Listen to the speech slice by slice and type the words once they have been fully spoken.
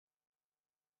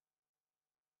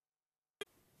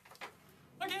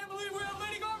I can't believe we have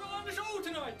Lady Gaga on the show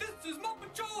tonight. This is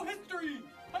Muppet Show history.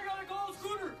 I gotta call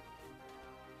Scooter.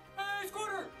 Hey,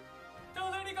 Scooter.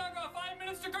 Tell Lady Gaga 5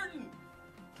 minutes to curtain.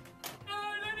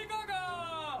 Hey, Lady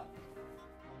Gaga.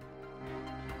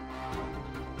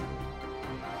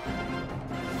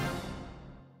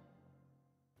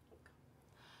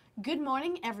 Good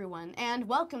morning, everyone, and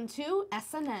welcome to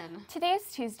S.N.N. Today is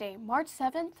Tuesday, March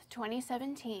 7th,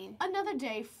 2017. Another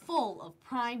day full of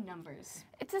prime numbers.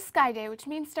 It's a sky day, which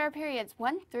means star periods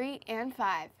 1, 3, and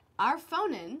 5. Our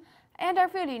phone-in And our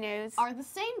foodie news are the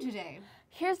same today.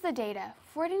 Here's the data.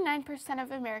 49%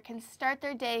 of Americans start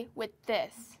their day with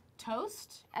this.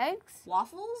 Toast? Eggs?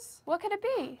 Waffles? What could it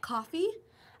be? Coffee?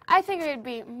 I think it would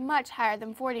be much higher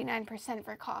than 49%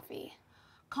 for coffee.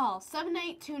 Call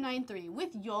 78293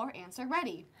 with your answer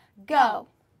ready. Go!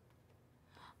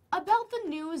 About the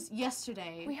news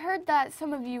yesterday. We heard that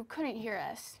some of you couldn't hear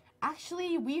us.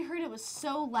 Actually, we heard it was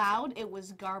so loud it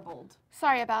was garbled.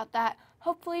 Sorry about that.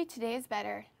 Hopefully today is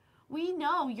better. We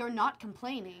know you're not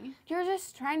complaining. You're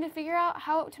just trying to figure out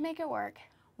how to make it work.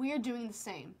 We are doing the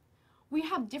same. We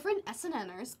have different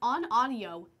SNNers on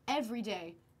audio every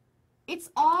day. It's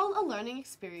all a learning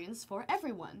experience for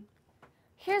everyone.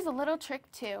 Here's a little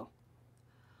trick too.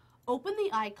 Open the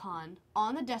icon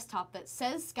on the desktop that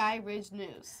says Skyridge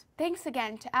News. Thanks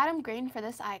again to Adam Green for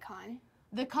this icon.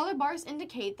 The color bars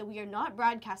indicate that we are not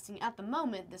broadcasting at the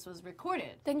moment this was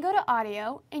recorded. Then go to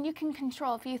audio and you can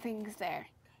control a few things there.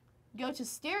 Go to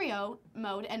stereo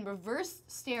mode and reverse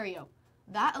stereo.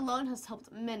 That alone has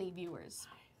helped many viewers.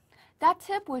 That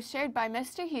tip was shared by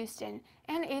Mr. Houston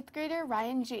and 8th grader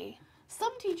Ryan G.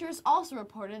 Some teachers also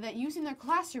reported that using their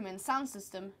classroom and sound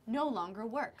system no longer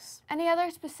works. Any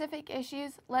other specific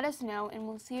issues, let us know and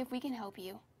we'll see if we can help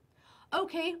you.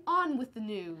 Okay, on with the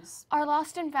news. Our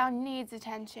lost and found needs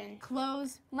attention.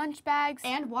 Clothes, Lunch bags,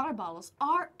 and water bottles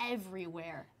are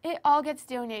everywhere. it all gets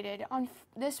donated on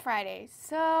this Friday,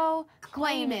 so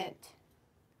claim it.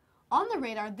 On the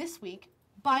radar this week,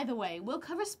 by the way, we'll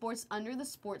cover sports under the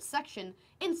sports section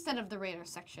instead of the radar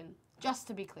section, just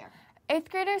to be clear. 8th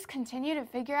graders continue to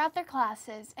figure out their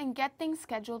classes and get things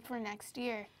scheduled for next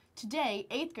year. Today,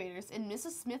 8th graders in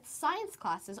Mrs. Smith's science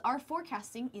classes are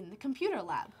forecasting in the computer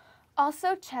lab.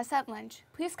 Also, chess at lunch.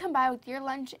 Please come by with your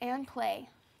lunch and play.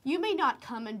 You may not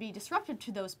come and be disruptive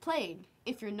to those playing.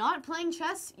 If you're not playing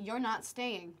chess, you're not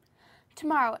staying.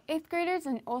 Tomorrow, 8th graders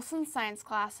in Olson's science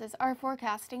classes are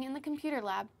forecasting in the computer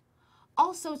lab.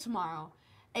 Also tomorrow,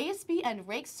 ASB and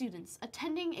Rake students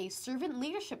attending a servant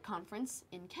leadership conference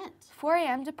in Kent. 4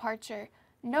 a.m. departure.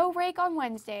 No rake on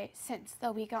Wednesday since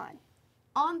they'll be gone.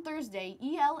 On Thursday,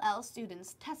 ELL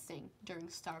students testing during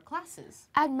STAR classes.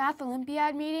 Add Math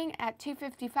Olympiad meeting at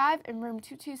 2:55 in room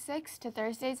 226 to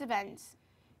Thursday's events.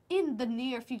 In the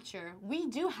near future, we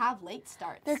do have late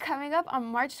starts. They're coming up on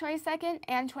March 22nd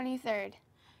and 23rd.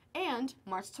 And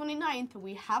March 29th,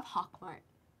 we have Hawkmart.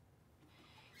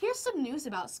 Here's some news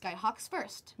about Skyhawks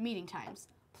First, meeting times.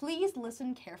 Please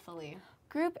listen carefully.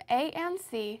 Group A and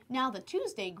C Now the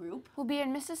Tuesday group, will be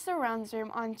in Mrs. Surround's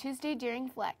room on Tuesday during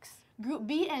flex. Group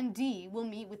B and D will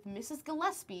meet with Mrs.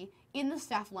 Gillespie in the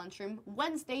staff lunchroom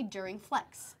Wednesday during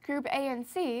flex. Group A and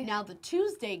C Now the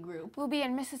Tuesday group, will be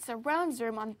in Mrs. Surround's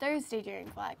room on Thursday during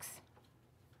flex.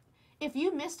 if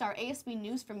you missed our ASB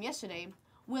news from yesterday,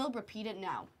 we'll repeat it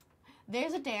now.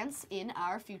 There's a dance in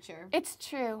our future. It's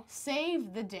true.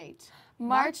 Save the date.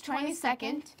 March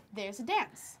 22nd. There's a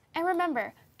dance. And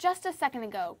remember, just a second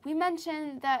ago, we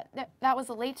mentioned that was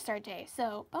a late start day,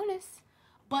 so bonus.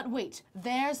 But wait,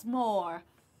 there's more.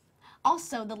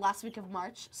 Also, the last week of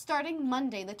March, starting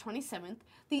Monday the 27th,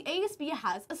 the ASB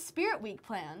has a Spirit Week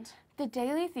planned. The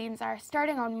daily themes are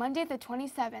starting on Monday the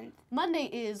 27th. Monday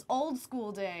is Old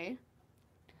School Day.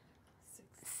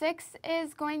 6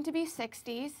 is going to be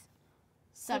 60s.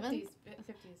 7th,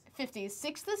 50s.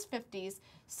 6th is 50s.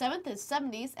 7th is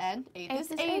 70s, and 8th is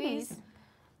 80s.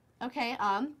 Okay,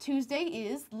 Tuesday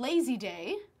is Lazy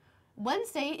Day.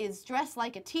 Wednesday is Dress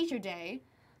Like a Teacher Day.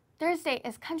 Thursday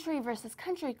is Country versus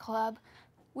Country Club,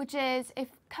 which is, if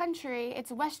country,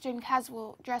 it's Western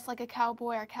casual, dress like a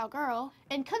cowboy or cowgirl.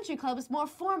 And Country Club is more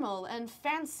formal and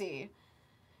fancy.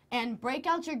 And break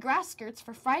out your grass skirts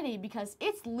for Friday because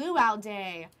it's Luau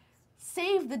Day.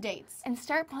 Save the dates. And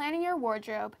start planning your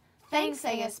wardrobe. Thanks,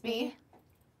 ASB.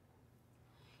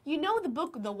 You know the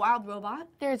book The Wild Robot?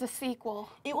 There's a sequel.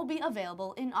 It will be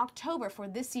available in October for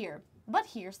this year, but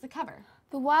here's the cover.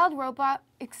 The Wild Robot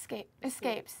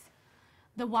escapes.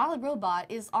 The Wild Robot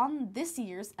is on this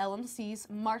year's LMC's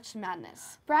March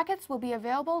Madness. Brackets will be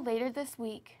available later this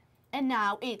week. And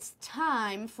now it's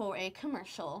time for a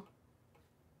commercial.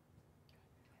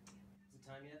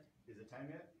 Is it time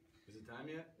yet? Is it time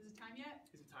yet? Is it time yet?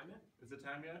 Is it time yet? Is it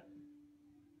time yet?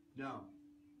 No.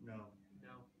 No.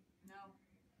 No. No.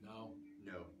 No.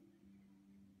 No.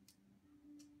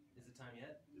 Is it time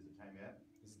yet? Is it time yet?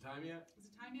 Is it time yet? Is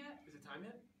it time yet? Is it time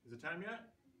yet? Is it time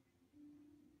yet?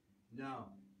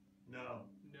 No. No.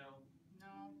 No.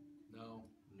 No. No.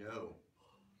 No.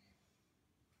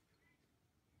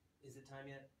 Is it time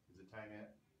yet? Is it time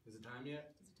yet? Is it time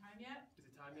yet? Is it time yet? Is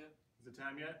it time yet? Is it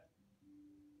time yet?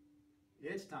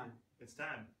 It's time. It's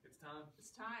time. It's time. It's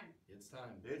time. It's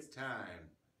time. It's time.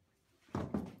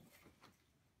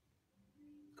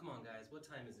 Come on, guys. What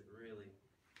time is it really?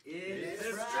 It's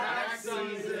track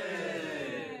season!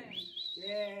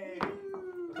 Yay!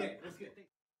 Okay, let's get.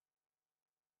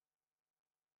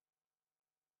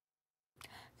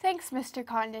 Thanks, Mr.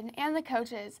 Condon and the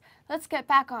coaches. Let's get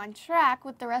back on track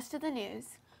with the rest of the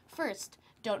news. First,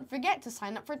 don't forget to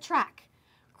sign up for track.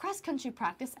 Cross-country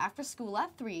practice after school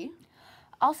at 3.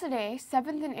 Also today,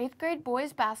 7th and 8th grade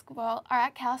boys basketball are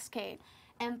at Cascade.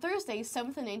 And Thursday,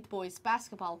 7th and 8th boys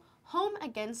basketball, home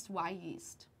against Y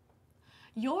East.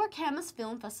 Your Camas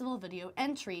Film Festival video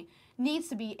entry needs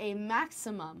to be a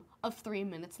maximum of 3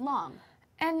 minutes long.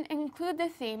 And include the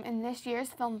theme in this year's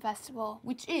film festival,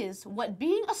 which is what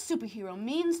being a superhero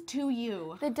means to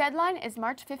you. The deadline is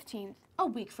March 15th. A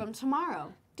week from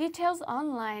tomorrow. Details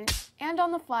online and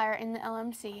on the flyer in the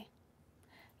LMC.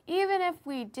 Even if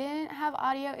we didn't have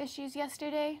audio issues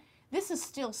yesterday, this is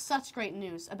still such great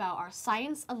news about our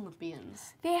science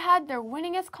Olympians. They had their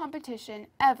winningest competition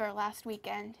ever last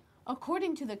weekend.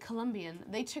 According to the Columbian,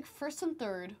 they took 1st and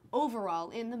 3rd overall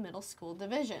in the middle school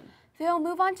division. They'll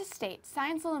move on to state.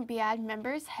 Science Olympiad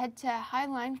members head to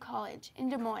Highline College in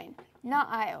Des Moines, not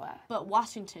Iowa, but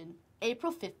Washington,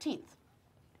 April 15th.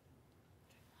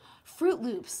 Fruit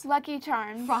Loops, Lucky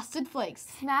Charms, Frosted Flakes,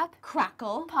 Snap,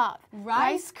 Crackle, Pop,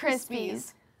 Rice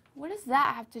Krispies. What does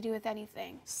that have to do with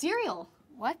anything? Cereal.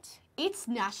 What? It's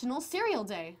National Cereal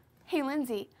Day. Hey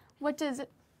Lindsay, what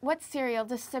cereal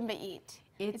does Simba eat?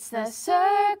 It's the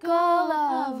circle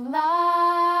of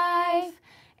life.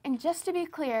 And just to be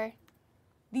clear,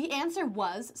 the answer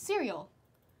was cereal.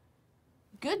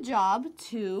 Good job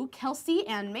to Kelsey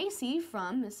and Macy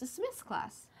from Mrs. Smith's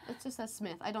class. It just says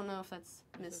Smith. I don't know if that's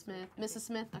Miss Smith. Mrs.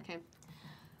 Smith? Okay.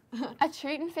 A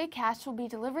treat and fake cash will be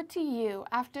delivered to you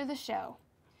after the show.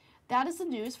 That is the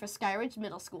news for Skyridge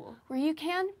Middle School. Where you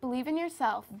can believe in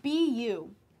yourself. Be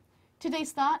you.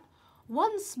 Today's thought,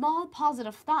 one small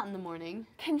positive thought in the morning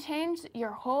can change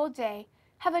your whole day.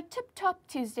 Have a tip-top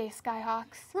Tuesday,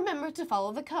 Skyhawks. Remember to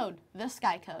follow the code, the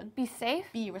Sky Code. Be safe.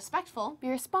 Be respectful. Be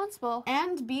responsible.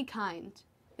 And be kind.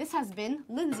 This has been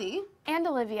Lindsay. And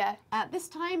Olivia. At this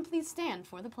time, please stand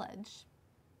for the pledge.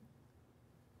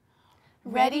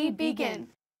 Ready, begin.